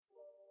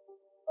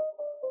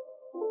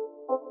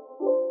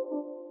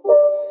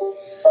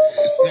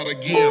not a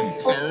game,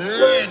 it's a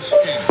rich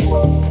thing.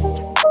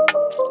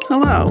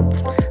 Hello,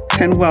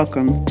 and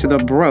welcome to The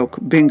Broke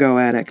Bingo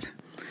Addict.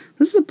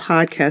 This is a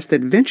podcast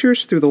that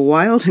ventures through the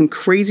wild and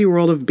crazy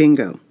world of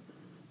bingo.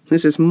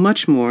 This is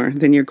much more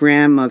than your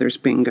grandmother's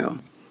bingo.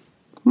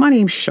 My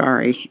name's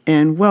Shari,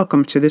 and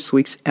welcome to this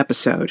week's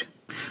episode,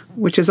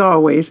 which as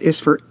always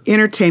is for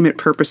entertainment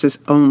purposes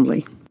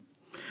only.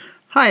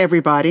 Hi,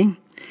 everybody.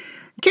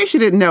 In case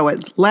you didn't know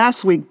it,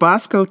 last week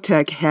Bosco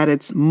Tech had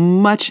its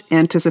much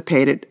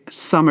anticipated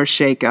summer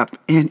shakeup,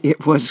 and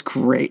it was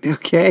great,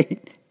 okay?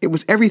 It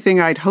was everything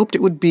I'd hoped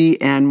it would be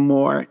and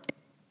more.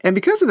 And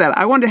because of that,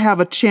 I wanted to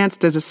have a chance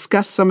to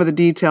discuss some of the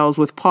details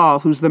with Paul,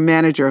 who's the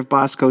manager of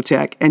Bosco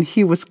Tech, and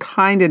he was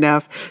kind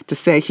enough to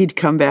say he'd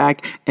come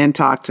back and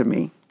talk to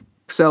me.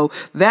 So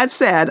that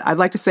said, I'd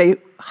like to say,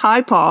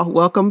 hi, Paul.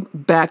 Welcome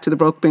back to the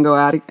Broke Bingo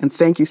Addict, and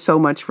thank you so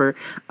much for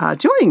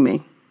joining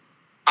me.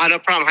 No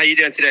problem. How are you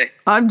doing today?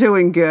 I'm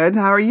doing good.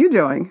 How are you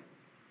doing?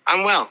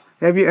 I'm well.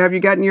 Have you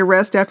gotten your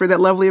rest after that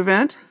lovely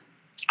event?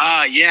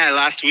 Yeah,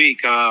 last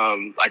week.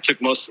 I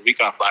took most of the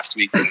week off last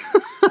week.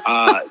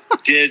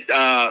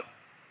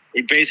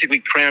 We basically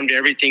crammed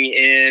everything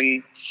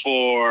in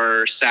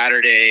for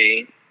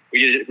Saturday.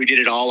 We did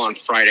it all on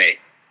Friday.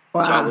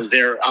 Wow. So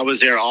I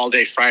was there all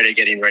day Friday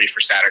getting ready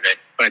for Saturday.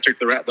 But I took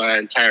the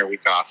entire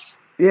week off.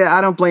 Yeah,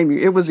 I don't blame you.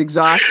 It was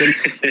exhausting,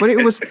 but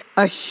it was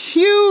a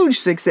huge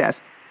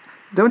success.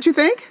 Don't you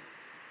think?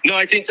 No,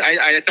 I think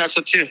I thought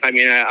so too. I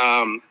mean,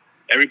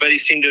 everybody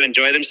seemed to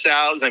enjoy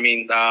themselves. I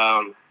mean,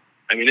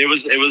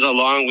 it was a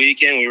long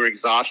weekend. We were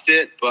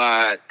exhausted,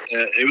 but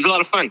it was a lot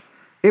of fun.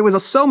 It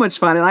was so much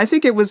fun, and I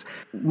think it was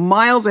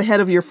miles ahead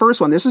of your first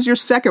one. This is your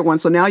second one,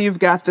 so now you've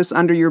got this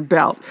under your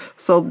belt.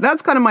 So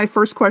that's kind of my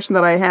first question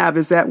that I have,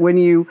 is that when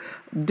you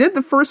did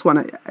the first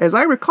one, as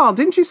I recall,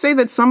 didn't you say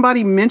that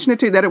somebody mentioned it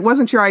to you, that it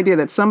wasn't your idea,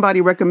 that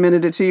somebody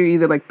recommended it to you,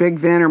 either like Big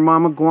Vin or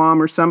Mama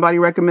Guam, or somebody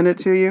recommended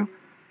it to you?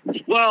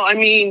 Well, I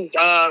mean,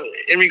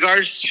 in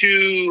regards to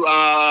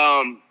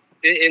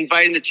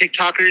inviting the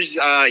TikTokers,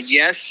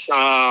 yes.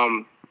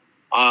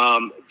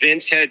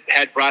 Vince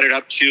had brought it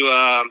up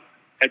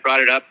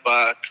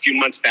a few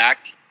months back,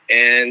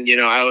 and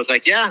I was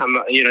like, yeah,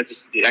 I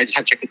just had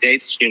to check the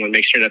dates,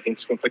 make sure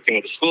nothing's conflicting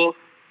with the school,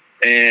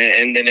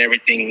 and then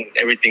everything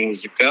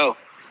was a go.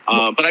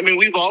 But I mean,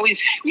 we've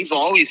always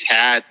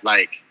had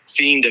like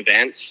themed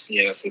events,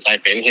 since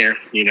I've been here,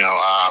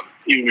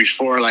 even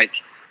before like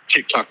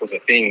TikTok was a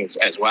thing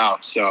as well.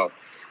 So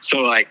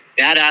like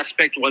that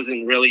aspect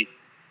wasn't really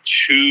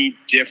too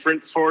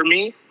different for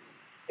me.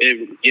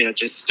 It,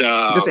 just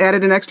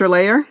added an extra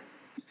layer.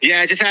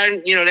 Yeah, just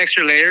added an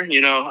extra layer.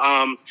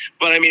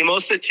 But I mean,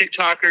 most of the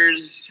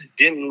TikTokers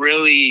didn't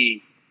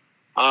really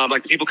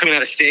like the people coming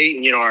out of state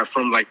and are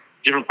from like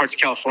different parts of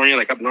California,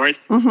 like up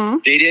north. Mm-hmm.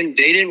 They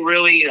didn't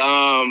really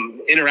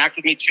interact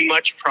with me too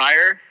much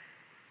prior.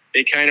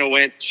 They kind of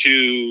went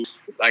to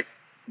like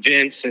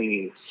Vince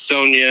and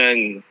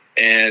Sonia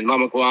and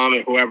Mama Guam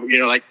and whoever,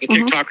 like the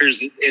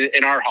TikTokers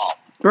in our hall.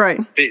 Right.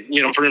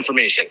 For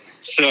information.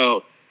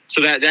 So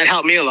that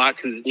helped me a lot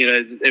because,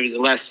 it was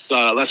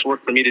less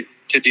work for me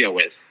to deal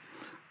with.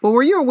 Well,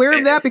 were you aware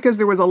of that? Because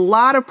there was a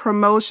lot of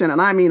promotion,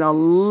 and I mean a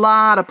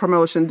lot of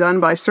promotion done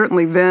by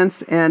certainly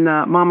Vince and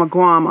Mama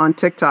Guam on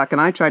TikTok,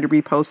 and I tried to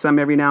repost some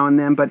every now and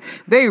then, but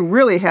they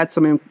really had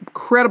some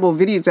incredible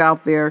videos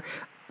out there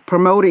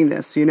promoting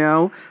this,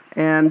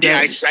 And yeah,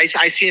 I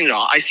see it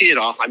all. I see it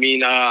all. I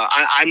mean,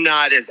 I'm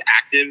not as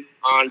active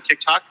on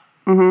TikTok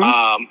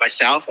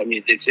myself. I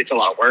mean, it's a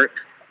lot of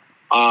work.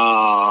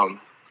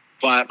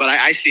 But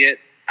I see it.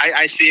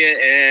 I see it,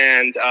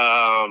 and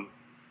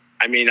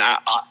I mean,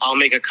 I'll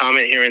make a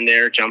comment here and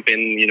there, jump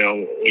in,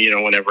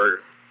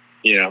 whenever,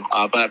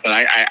 But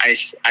I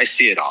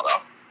see it all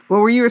though.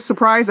 Well, were you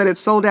surprised that it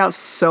sold out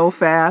so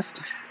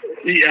fast?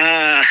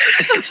 Yeah.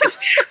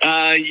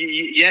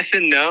 Yes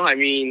and no. I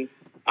mean,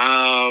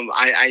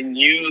 I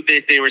knew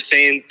that they were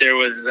saying there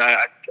was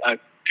a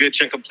good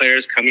chunk of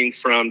players coming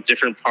from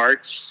different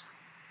parts,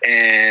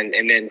 and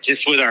then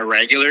just with our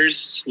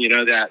regulars,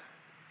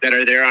 that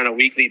are there on a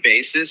weekly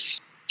basis.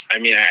 I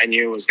mean, I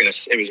knew it was gonna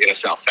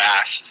sell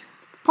fast.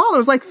 Paul, it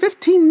was like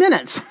 15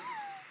 minutes.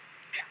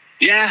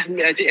 Yeah,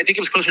 I think it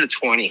was closer to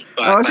 20,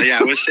 but yeah,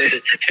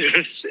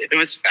 it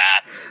was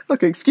fast.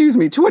 Look, excuse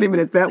me, 20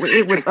 minutes.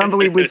 It was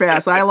unbelievably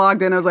fast. I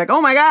logged in, I was like, oh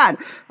my God.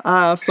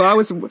 So I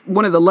was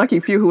one of the lucky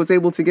few who was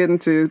able to get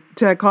into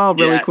Tech Hall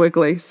really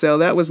quickly. So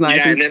that was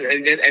nice. Yeah, and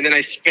then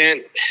I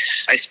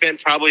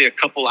spent probably a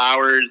couple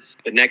hours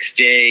the next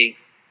day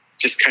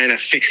just kind of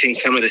fixing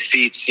some of the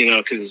seats,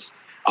 because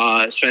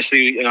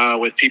especially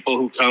with people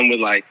who come with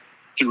like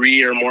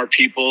 3 or more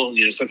people,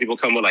 some people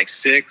come with like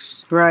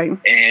 6, right?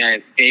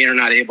 And they are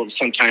not able to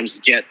sometimes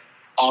get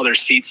all their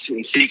seats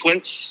in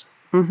sequence.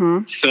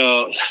 Mm-hmm.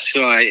 So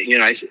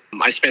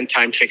I spend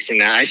time fixing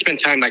that. I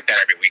spend time like that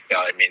every week, though.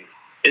 I mean,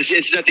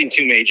 it's nothing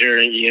too major,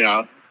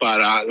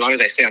 but as long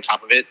as I stay on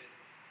top of it,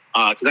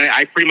 because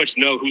I pretty much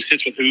know who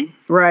sits with who,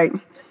 right?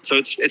 So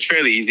it's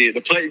fairly easy.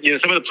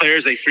 Some of the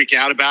players, they freak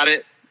out about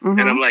it,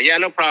 and I'm like, yeah,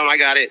 no problem, I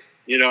got it.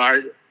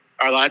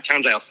 or a lot of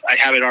times I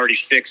have it already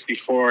fixed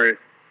before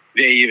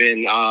they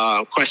even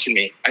question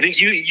me. I think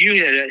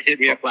you had hit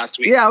me up last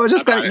week. Yeah, I was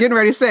just getting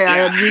ready to say,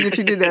 I knew that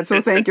you did that,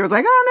 so thank you. I was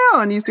like, oh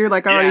no, and you're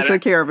like, I already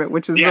took care of it,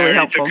 which is really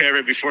helpful. I took care of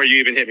it before you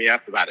even hit me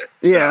up about it.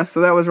 Yeah, so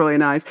that was really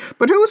nice.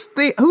 But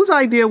whose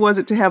idea was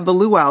it to have the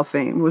luau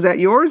theme? Was that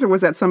yours or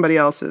was that somebody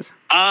else's?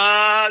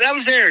 That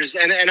was theirs,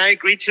 and I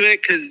agreed to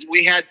it because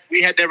we had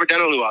never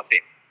done a luau theme.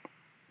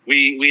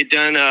 We've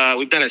done a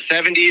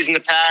 70s in the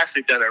past.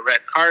 We've done a red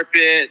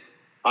carpet,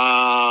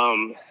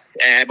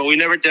 but we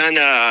never done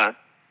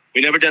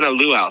a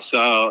luau. So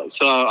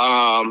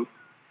I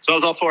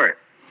was all for it.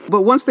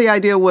 But once the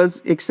idea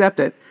was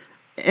accepted,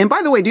 and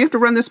by the way, do you have to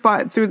run this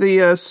through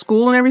the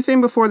school and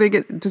everything before they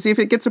get to see if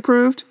it gets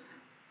approved?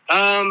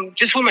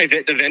 Just with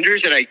the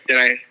vendors that I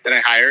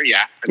hire,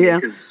 yeah.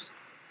 Because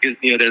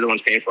they're the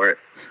ones paying for it.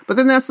 But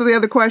then that's the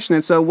other question.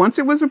 And so once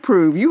it was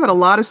approved, you had a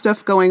lot of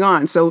stuff going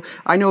on. So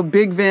I know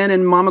Big Vin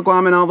and Mama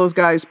Guam and all those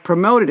guys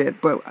promoted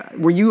it. But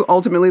were you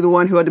ultimately the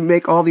one who had to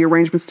make all the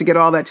arrangements to get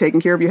all that taken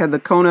care of? You had the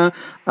Kona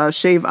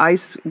shave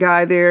ice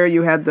guy there.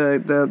 You had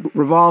the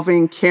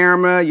revolving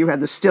camera. You had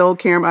the still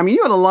camera. I mean,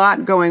 you had a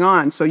lot going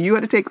on. So you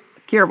had to take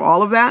care of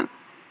all of that?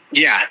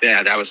 Yeah,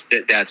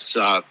 that's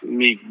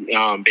me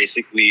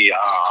basically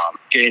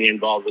getting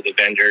involved with the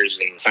vendors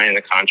and signing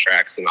the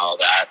contracts and all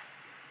that.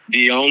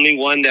 The only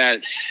one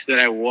that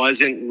I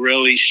wasn't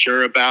really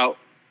sure about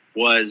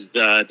was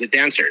the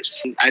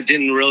dancers. I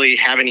didn't really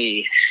have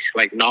any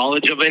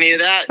knowledge of any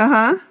of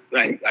that.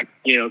 Like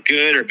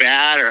good or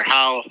bad or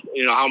how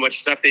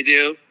much stuff they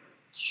do.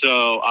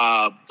 So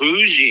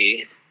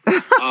Bougie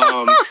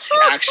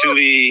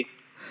actually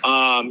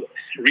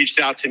reached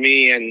out to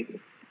me, and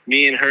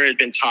me and her had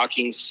been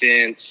talking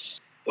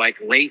since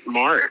late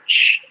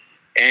March.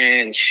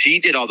 And she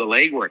did all the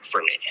legwork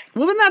for me.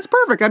 Well, then that's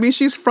perfect. I mean,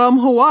 she's from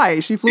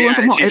Hawaii. She flew in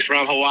from Hawaii. She's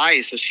from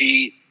Hawaii, so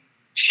she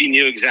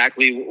knew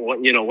exactly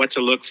what to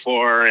look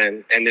for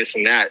and this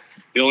and that.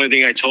 The only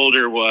thing I told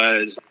her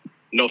was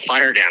no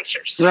fire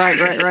dancers.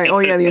 Right. Oh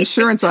yeah, the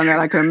insurance on that,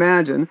 I can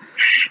imagine.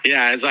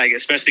 Yeah, it's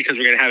especially because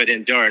we're gonna have it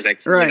indoors. I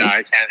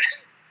can't.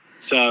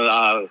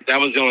 So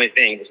that was the only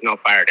thing, was no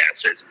fire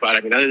dancers. But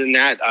I mean, other than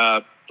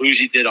that,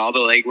 Bougie did all the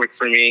legwork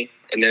for me,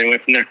 and then it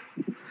went from there.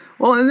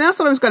 Well, and that's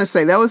what I was going to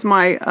say. That was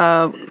my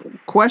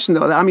question,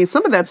 though. I mean,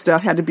 some of that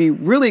stuff had to be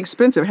really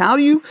expensive. How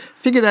do you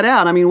figure that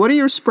out? I mean, what do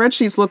your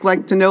spreadsheets look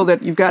like to know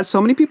that you've got so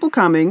many people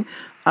coming,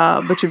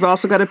 but you've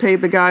also got to pay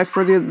the guy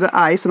for the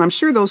ice? And I'm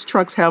sure those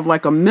trucks have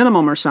a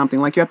minimum or something.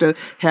 You have to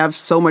have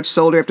so much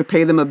sold. You have to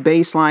pay them a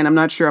baseline. I'm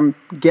not sure. I'm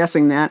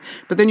guessing that.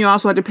 But then you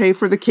also had to pay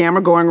for the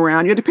camera going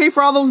around. You had to pay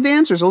for all those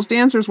dancers. Those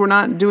dancers were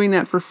not doing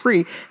that for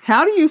free.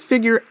 How do you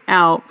figure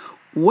out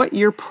what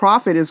your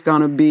profit is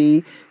going to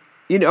be?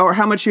 Or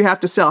how much you have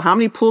to sell, how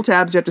many pull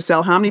tabs you have to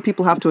sell, how many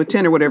people have to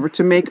attend or whatever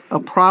to make a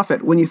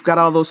profit when you've got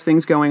all those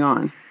things going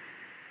on?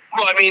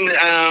 Well, I mean,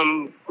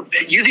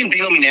 using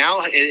Bingo Me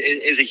Now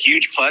is a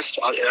huge plus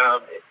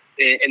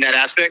in that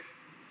aspect,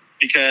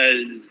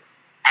 because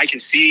I can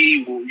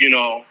see,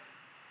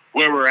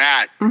 where we're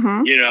at,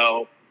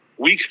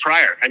 weeks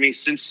prior. I mean,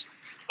 since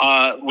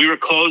we were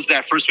closed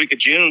that first week of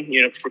June,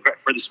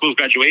 for the school's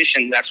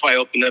graduation, that's why I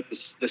opened up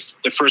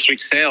the first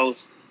week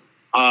sales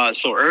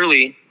so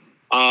early.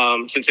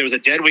 Since it was a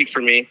dead week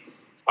for me,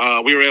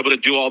 we were able to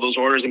do all those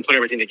orders and put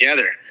everything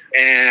together.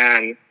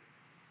 And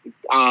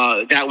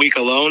that week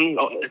alone,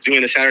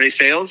 doing the Saturday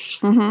sales,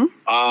 when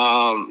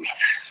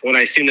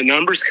I seen the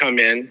numbers come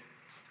in,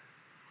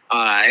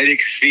 it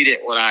exceeded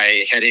what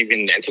I had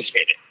even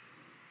anticipated.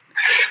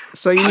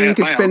 So you knew you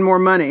could spend more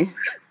money?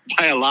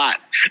 By a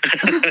lot.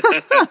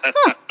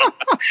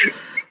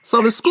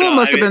 So the school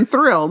must have been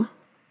thrilled.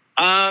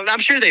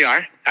 I'm sure they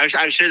are.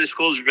 I'm sure the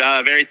school's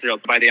very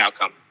thrilled by the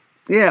outcome.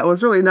 Yeah, it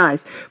was really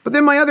nice. But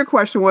then my other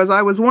question was,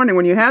 I was wondering,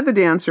 when you had the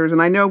dancers,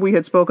 and I know we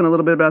had spoken a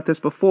little bit about this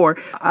before,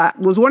 I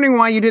was wondering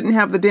why you didn't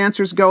have the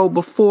dancers go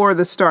before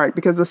the start,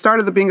 because the start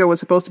of the bingo was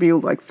supposed to be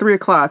 3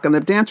 o'clock, and the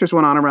dancers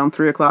went on around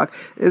 3 o'clock.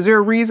 Is there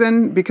a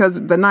reason,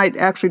 because the night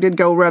actually did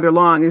go rather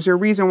long, is there a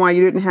reason why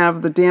you didn't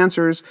have the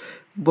dancers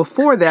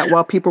before that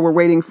while people were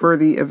waiting for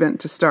the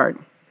event to start?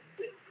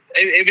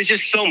 It was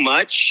just so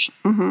much,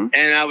 and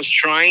I was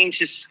trying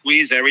to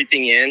squeeze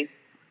everything in,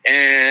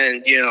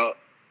 and,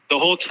 the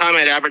whole time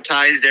I'd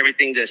advertised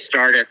everything to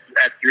start at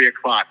 3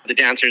 o'clock. The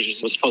dancers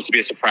was supposed to be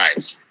a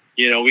surprise.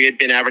 We had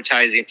been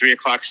advertising 3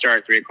 o'clock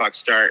start,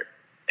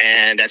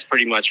 and that's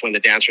pretty much when the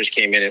dancers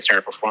came in and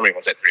started performing,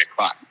 was at 3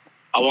 o'clock.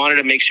 I wanted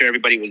to make sure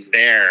everybody was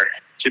there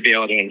to be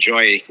able to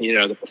enjoy,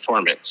 the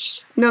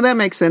performance. No, that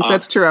makes sense.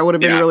 That's true. I would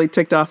have been really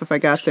ticked off if I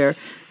got there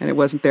and it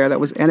wasn't there.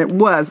 And it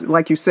was,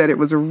 like you said, it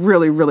was a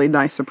really, really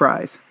nice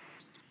surprise.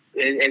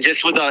 And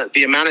just with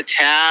the amount of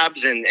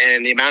tabs and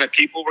the amount of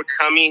people were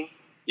coming,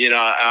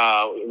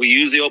 we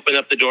usually open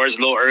up the doors a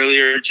little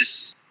earlier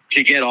just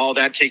to get all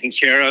that taken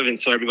care of, and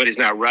so everybody's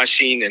not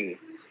rushing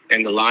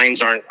and the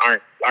lines aren't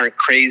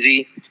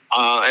crazy.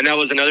 And that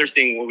was another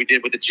thing what we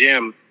did with the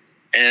gym,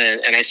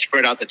 and I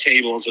spread out the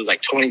tables. It was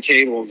 20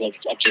 tables of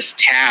just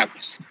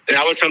tabs. And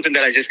that was something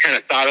that I just kind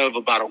of thought of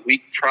about a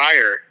week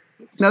prior,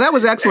 Now, that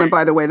was excellent,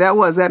 by the way.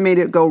 That made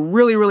it go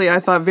really, really, I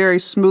thought, very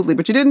smoothly.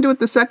 But you didn't do it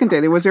the second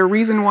day. Was there a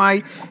reason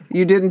why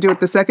you didn't do it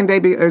the second day?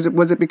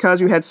 Was it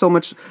because you had so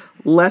much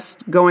less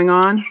going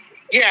on?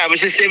 Yeah, it was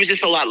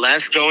just a lot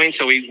less going.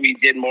 So we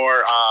did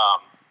more,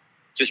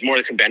 just more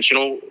the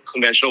conventional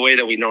way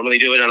that we normally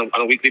do it on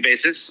a weekly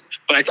basis.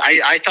 But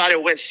I thought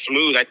it went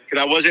smooth because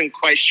I wasn't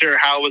quite sure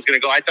how it was going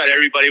to go. I thought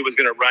everybody was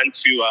going to run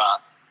to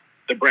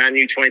the brand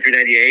new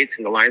 2398s,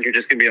 and the lines were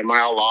just going to be a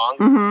mile long.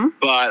 Mm-hmm.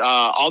 But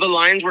all the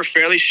lines were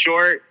fairly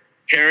short.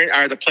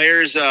 The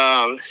players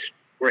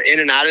were in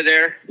and out of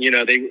there. You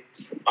know, they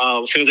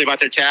as soon as they bought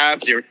their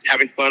tabs, they were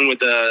having fun with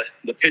the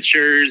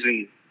pitchers,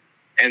 and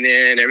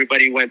then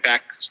everybody went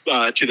back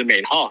to the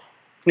main hall.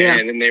 Yeah.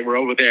 And then they were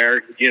over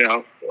there, you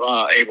know,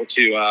 able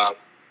to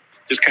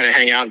just kind of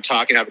hang out and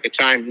talk and have a good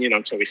time, you know,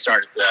 until we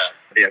started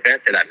the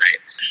event for that night.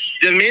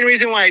 The main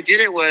reason why I did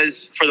it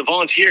was for the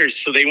volunteers,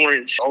 so they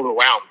weren't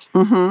overwhelmed.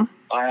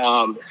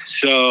 Mm-hmm.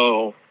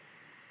 So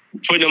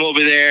putting them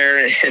over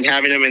there and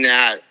having them in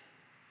that,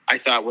 I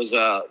thought was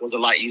a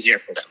lot easier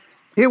for them.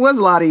 It was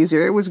a lot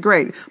easier. It was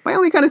great. My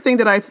only kind of thing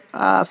that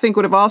I think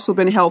would have also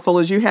been helpful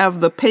is you have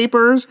the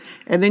papers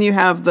and then you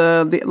have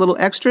the little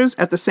extras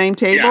at the same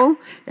table. Yeah.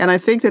 And I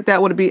think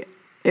that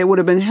would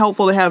have been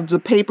helpful to have the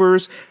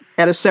papers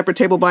at a separate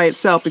table by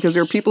itself, because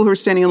there are people who are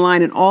standing in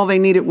line and all they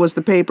needed was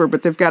the paper,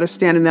 but they've got to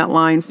stand in that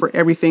line for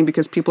everything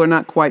because people are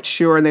not quite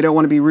sure and they don't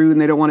want to be rude and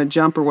they don't want to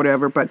jump or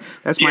whatever. But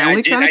that's my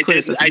only kind of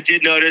criticism. I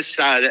did notice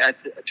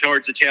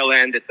towards the tail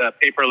end that the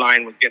paper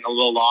line was getting a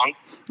little long.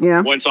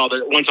 Yeah. Once all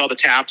the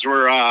tabs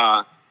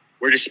were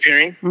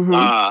disappearing, mm-hmm.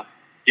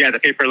 The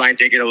paper line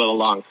did get a little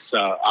long.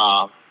 So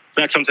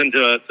that's something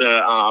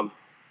to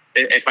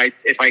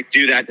if I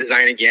do that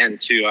design again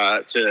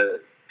to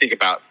think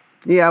about.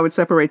 Yeah, I would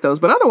separate those.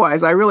 But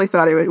otherwise, I really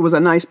thought it was a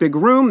nice big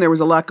room. There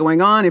was a lot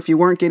going on. If you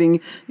weren't getting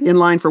in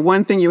line for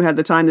one thing, you had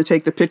the time to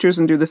take the pictures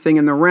and do the thing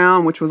in the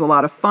round, which was a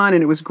lot of fun.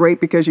 And it was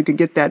great because you could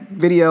get that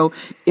video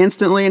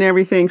instantly and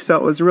everything. So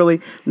it was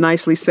really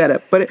nicely set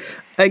up. But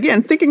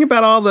again, thinking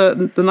about all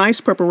the nice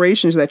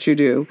preparations that you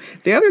do,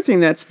 the other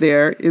thing that's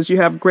there is you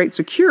have great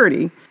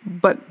security.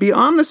 But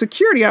beyond the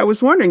security, I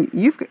was wondering,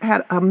 you've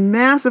had a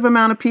massive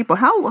amount of people.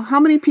 How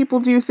many people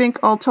do you think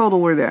all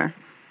total were there?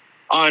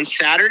 On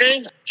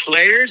Saturday,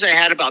 players, I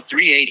had about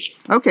 380.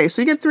 Okay, so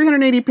you get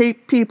 380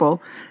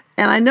 people,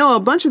 and I know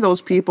a bunch of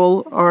those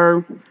people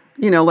are,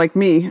 you know, like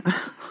me,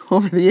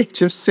 over the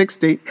age of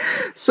 60.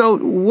 So,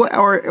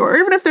 or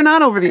even if they're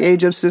not over the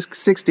age of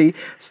 60,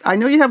 I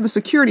know you have the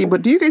security,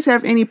 but do you guys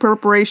have any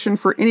preparation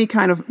for any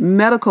kind of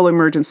medical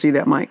emergency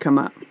that might come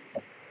up?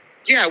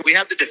 Yeah, we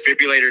have the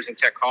defibrillators in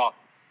Tech Hall,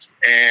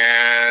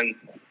 and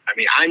I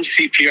mean, I'm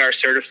CPR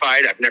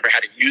certified. I've never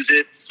had to use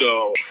it,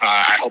 so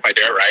I hope I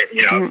do it right.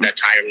 You know, mm-hmm. If that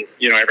time,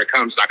 you know, ever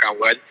comes, knock on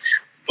wood.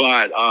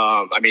 But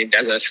I mean,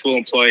 as a school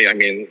employee, I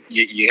mean,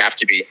 you have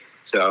to be.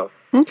 So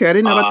okay, I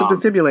didn't know about the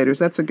defibrillators.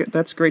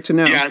 That's great to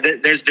know. Yeah,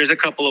 there's a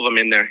couple of them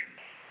in there.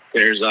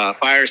 There's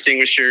fire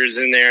extinguishers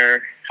in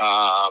there.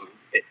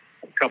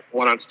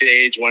 One on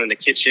stage, one in the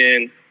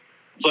kitchen.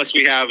 Plus,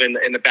 we have in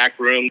the back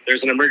room.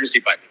 There's an emergency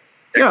button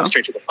that goes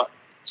straight to the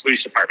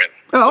police department.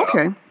 Oh,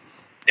 okay.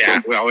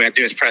 Yeah, well, all we have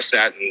to do is press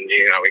that, and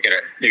you know, we get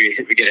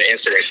an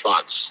instant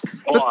response.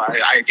 Or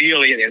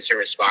ideally, an instant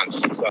response.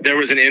 So there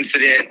was an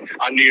incident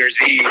on New Year's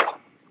Eve.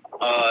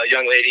 A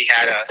young lady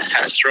had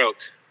a stroke,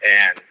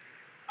 and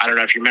I don't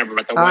know if you remember,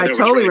 but the weather was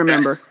totally really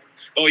remember. Bad.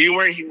 Oh, you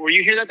weren't? Were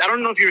you here that? I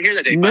don't know if you were here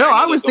that day. No,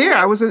 I was there.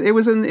 It was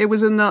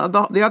in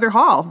the other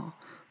hall.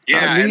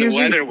 Yeah, and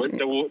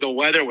the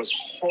weather was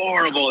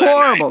horrible.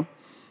 Horrible.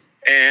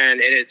 And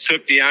it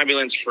took the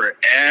ambulance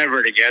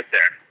forever to get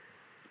there.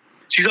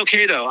 She's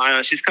okay,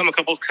 though. She's come a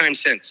couple of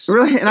times since.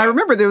 Really? And I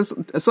remember there was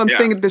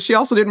something that she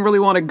also didn't really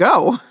want to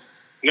go.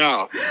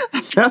 No.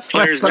 That's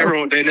players never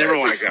want to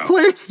go.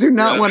 Players do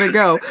not want to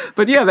go.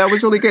 But yeah, that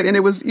was really good. And it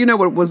was, you know,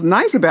 what was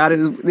nice about it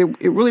is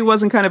it really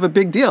wasn't kind of a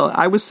big deal.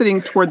 I was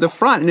sitting toward the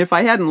front, and if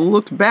I hadn't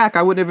looked back,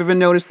 I wouldn't have even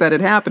noticed that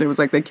it happened. It was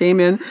like they came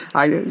in,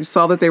 I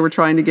saw that they were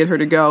trying to get her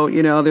to go,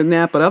 you know, other than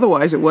that. But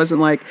otherwise, it wasn't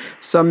like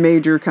some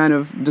major kind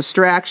of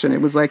distraction.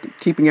 It was like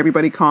keeping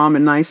everybody calm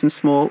and nice and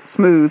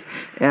smooth,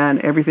 and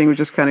everything was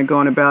just kind of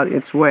going about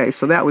its way.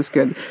 So that was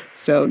good.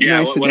 So yeah,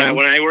 nice when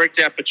I worked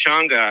at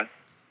Pachanga,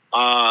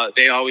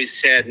 they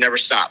always said never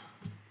stop.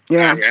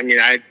 Yeah. I mean,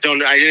 I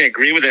didn't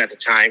agree with it at the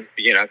time,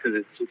 you know, because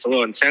it's a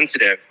little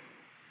insensitive.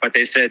 But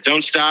they said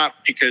don't stop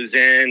because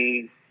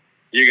then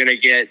you're gonna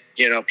get,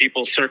 you know,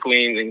 people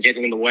circling and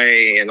getting in the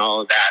way and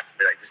all of that.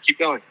 But like, just keep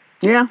going.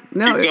 Yeah.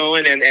 No. Keep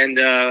going, and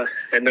the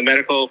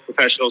medical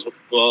professionals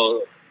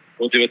will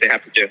do what they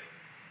have to do.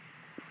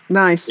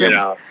 Nice. You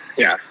know.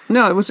 Yeah.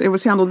 No, it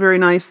was handled very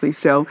nicely.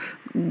 So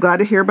glad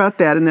to hear about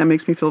that, and that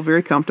makes me feel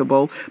very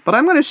comfortable. But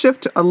I'm going to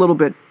shift a little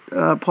bit,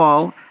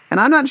 Paul, and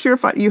I'm not sure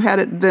if you had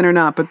it then or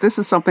not, but this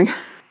is something.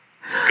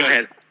 Go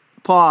ahead,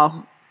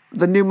 Paul.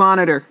 The new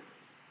monitor,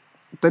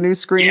 the new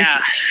screens.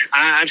 Yeah,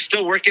 I'm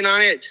still working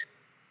on it.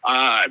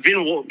 I've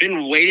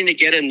been waiting to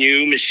get a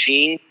new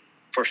machine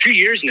for a few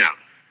years now.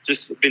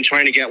 Just been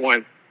trying to get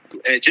one.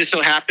 It just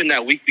so happened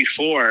that week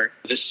before,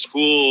 the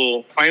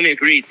school finally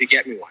agreed to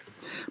get me one.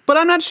 But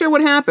I'm not sure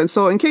what happened.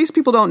 So in case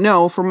people don't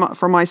know,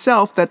 for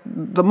myself, that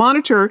the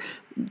monitor,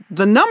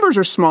 the numbers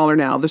are smaller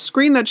now. The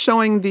screen that's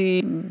showing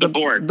the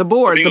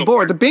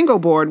bingo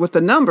board with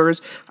the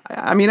numbers.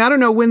 I mean, I don't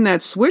know when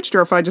that switched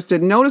or if I just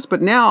didn't notice,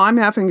 but now I'm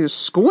having to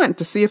squint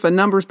to see if a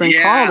number's been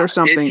called or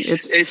something.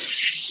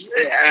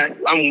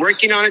 I'm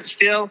working on it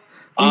still.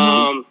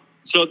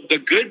 So the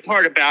good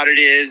part about it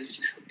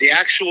is the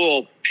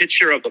actual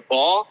picture of the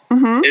ball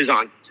is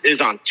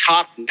on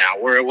top now,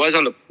 where it was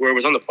on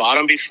the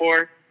bottom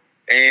before,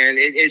 and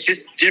it's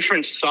just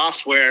different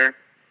software,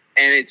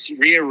 and it's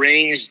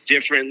rearranged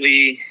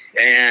differently.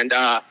 And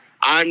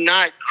I'm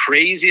not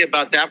crazy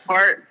about that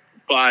part,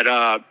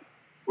 but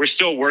we're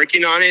still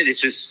working on it.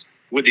 It's just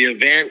with the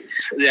event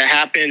that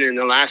happened in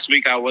the last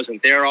week, I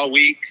wasn't there all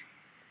week,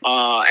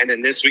 and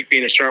then this week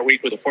being a short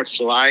week with the 4th of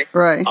July,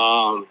 right?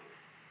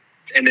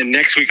 And then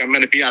next week I'm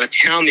going to be out of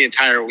town the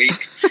entire week.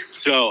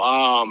 So,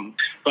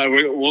 but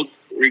we'll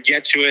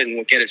get to it and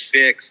we'll get it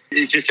fixed.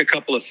 It's just a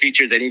couple of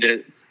features I need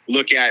to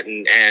look at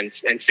and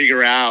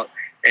figure out.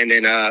 And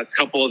then a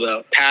couple of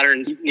the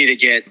patterns need to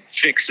get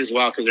fixed as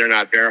well because they're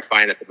not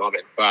verifying at the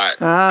moment.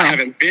 But I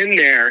haven't been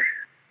there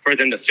for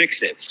them to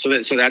fix it. So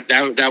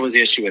that was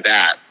the issue with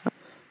that.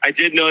 I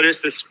did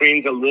notice the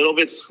screen's a little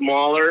bit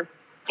smaller,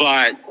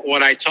 but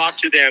when I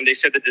talked to them, they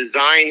said the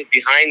design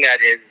behind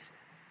that is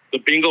the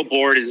bingo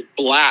board is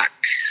black,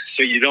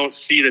 so you don't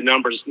see the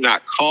numbers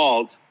not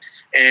called.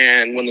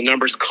 And when the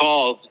numbers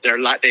called,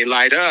 they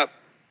light up,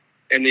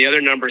 and the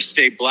other numbers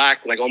stay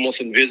black, like almost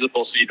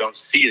invisible, so you don't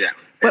see them.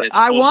 But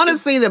I want to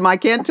see them. I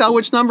can't tell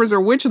which numbers are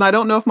which, and I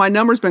don't know if my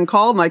number's been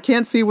called, and I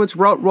can't see which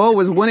row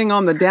is winning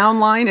on the down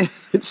line.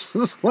 It's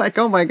just like,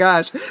 oh my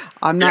gosh,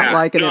 I'm not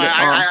liking it at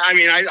all. I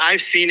mean,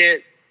 I've seen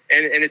it,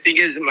 and the thing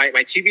is, my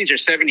TVs are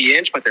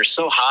 70-inch, but they're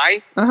so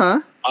high.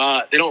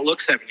 They don't look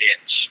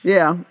 70-inch.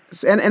 Yeah,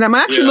 and I'm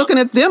actually looking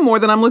at them more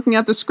than I'm looking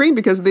at the screen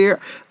because they're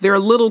a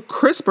little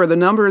crisper. The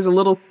number is a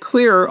little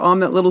clearer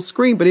on that little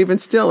screen, but even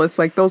still, it's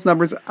like those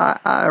numbers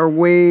are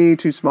way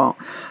too small.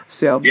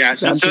 So yeah,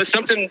 so it's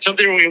something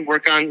we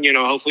work on.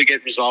 Hopefully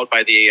get resolved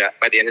by the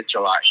end of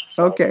July.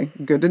 So. Okay,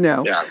 good to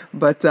know. Yeah.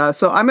 But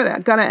so I'm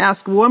gonna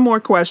ask one more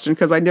question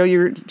because I know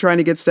you're trying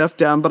to get stuff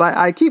done, but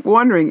I keep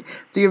wondering.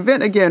 The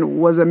event again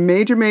was a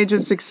major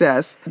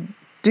success.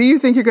 Do you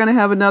think you're going to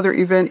have another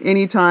event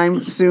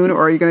anytime soon,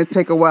 or are you going to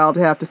take a while to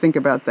have to think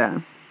about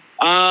that?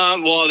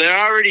 Well, they're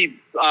already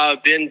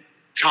been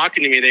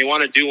talking to me. They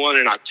want to do one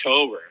in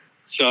October.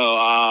 So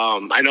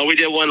I know we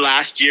did one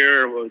last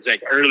year. It was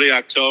like early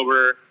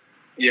October.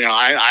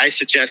 I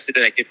suggested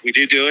that if we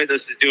do it,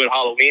 let's just do it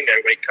Halloween.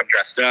 Everybody come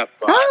dressed up.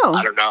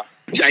 I don't know.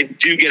 I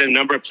do get a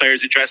number of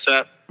players who dress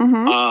up.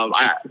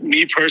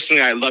 Me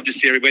personally, I love to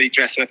see everybody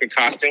dressing up in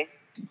costume.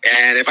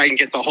 And if I can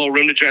get the whole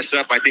room to dress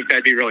up, I think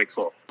that'd be really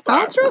cool.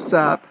 I'll dress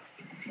up.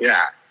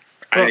 Yeah.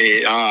 I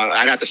mean,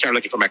 I'd have to start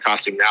looking for my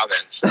costume now then.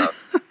 So.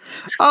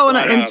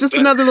 And just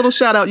another little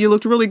shout out. You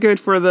looked really good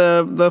for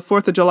the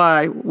 4th of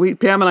July.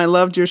 Pam and I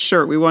loved your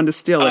shirt. We wanted to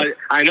steal it.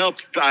 I know.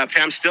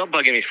 Pam's still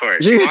bugging me for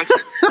it. She wants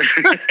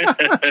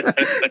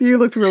it. You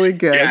looked really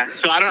good. Yeah.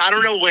 So I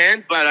don't know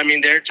when, but I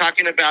mean, they're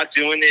talking about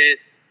doing it.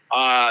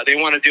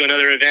 They want to do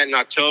another event in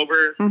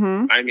October.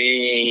 I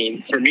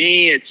mean, for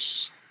me,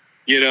 it's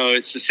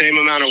the same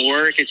amount of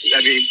work. It's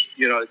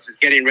just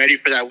getting ready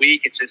for that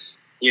week. It's just,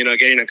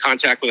 getting in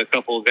contact with a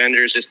couple of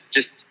vendors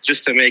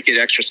just to make it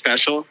extra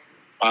special.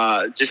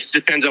 Just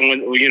depends on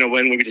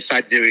when we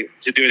decide to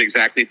do it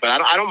exactly.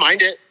 But I don't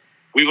mind it.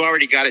 We've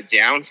already got it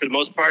down for the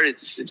most part.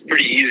 It's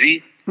pretty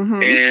easy.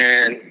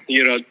 And,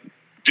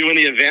 doing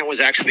the event was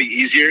actually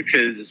easier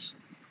because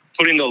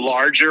putting the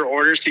larger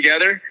orders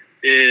together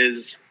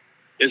is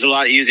a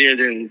lot easier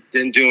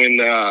than doing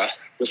the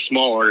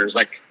small orders,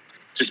 like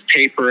just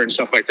paper and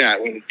stuff like that.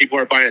 When people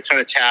are buying a ton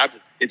of tabs,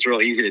 it's real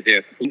easy to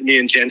do. Me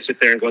and Jen sit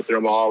there and go through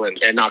them all and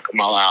knock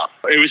them all out.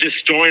 It was just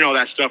storing all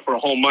that stuff for a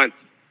whole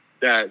month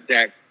that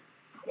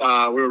we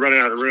were running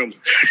out of room.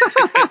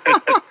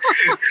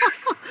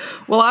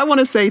 Well, I want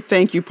to say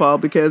thank you, Paul,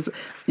 because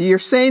you're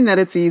saying that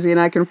it's easy, and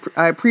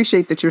I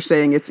appreciate that you're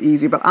saying it's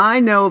easy, but I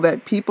know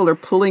that people are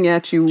pulling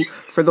at you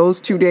for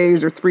those 2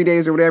 days or 3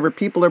 days or whatever.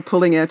 People are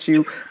pulling at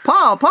you,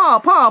 Paul.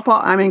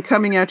 I mean,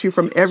 coming at you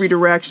from every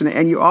direction,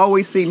 and you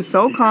always seem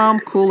so calm,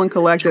 cool, and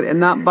collected and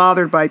not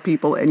bothered by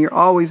people, and you're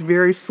always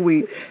very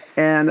sweet.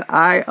 And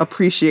I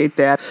appreciate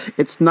that.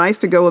 It's nice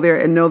to go there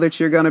and know that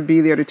you're going to be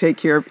there to take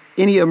care of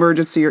any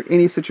emergency or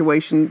any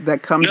situation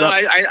that comes up.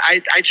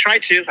 I try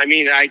to. I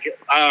mean, I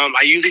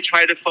usually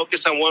try to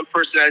focus on one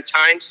person at a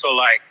time. So,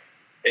 like,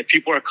 if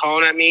people are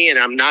calling at me and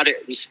I'm not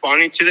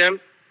responding to them,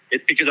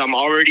 it's because I'm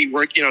already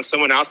working on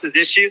someone else's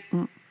issue.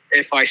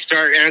 If I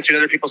start answering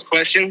other people's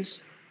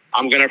questions,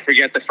 I'm going to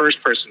forget the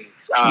first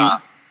person's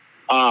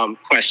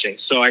question.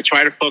 So I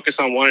try to focus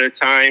on one at a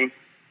time.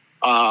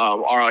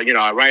 Or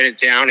I write it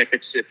down if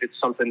it's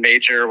something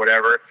major or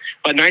whatever.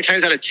 But 9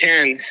 times out of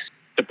 10,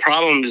 the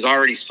problem is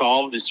already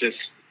solved. It's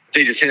just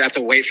they just have to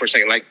wait for a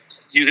second. Like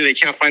usually they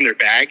can't find their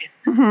bag,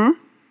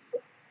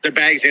 their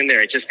bag's in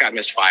there. It just got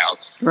misfiled.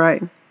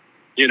 Right.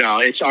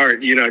 It's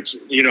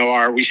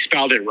we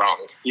spelled it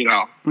wrong,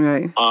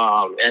 Right.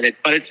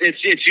 But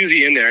it's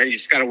usually in there. You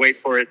just got to wait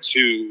for it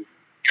to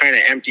kind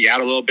of empty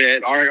out a little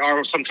bit.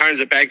 Or sometimes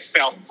the bag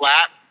fell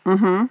flat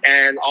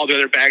and all the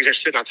other bags are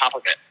sitting on top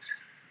of it.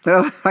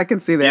 Oh, I can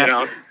see that.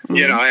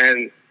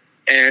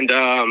 And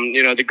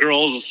the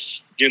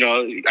girls,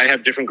 I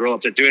have different girls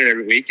up there doing it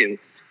every week, and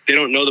they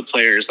don't know the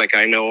players like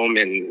I know them.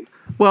 And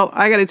well,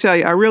 I got to tell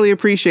you, I really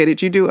appreciate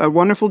it. You do a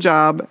wonderful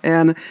job.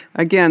 And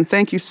again,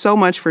 thank you so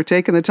much for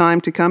taking the time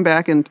to come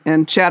back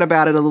and chat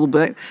about it a little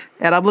bit.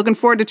 And I'm looking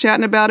forward to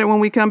chatting about it when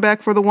we come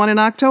back for the one in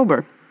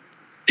October.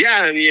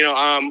 Yeah.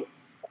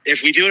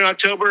 If we do it in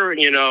October,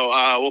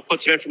 we'll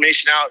put some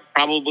information out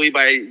probably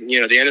by,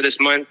 the end of this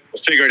month.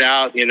 We'll figure it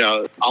out.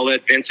 I'll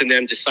let Vince and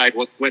them decide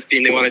what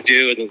theme they want to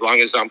do. And as long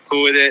as I'm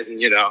cool with it,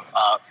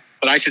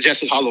 but I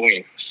suggested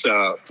Halloween.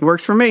 So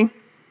works for me.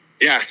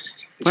 Yeah.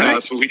 So right.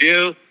 If we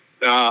do,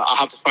 I'll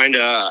have to find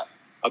a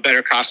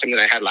better costume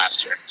than I had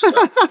last year. So.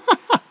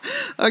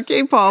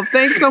 Okay, Paul.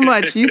 Thanks so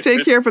much. You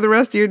take care for the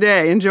rest of your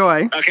day.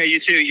 Enjoy. Okay,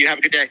 you too. You have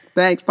a good day.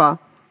 Thanks, Paul.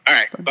 All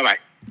right. Bye-bye.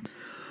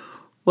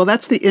 Well,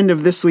 that's the end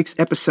of this week's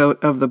episode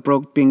of The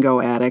Broke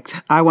Bingo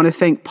Addict. I want to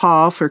thank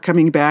Paul for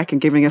coming back and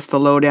giving us the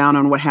lowdown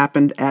on what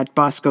happened at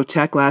Bosco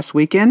Tech last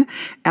weekend.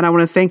 And I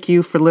want to thank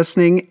you for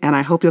listening, and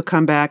I hope you'll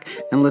come back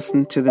and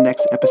listen to the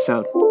next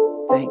episode.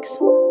 Thanks.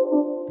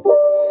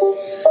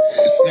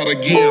 It's not a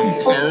game,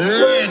 it's a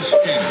rich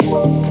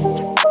thing.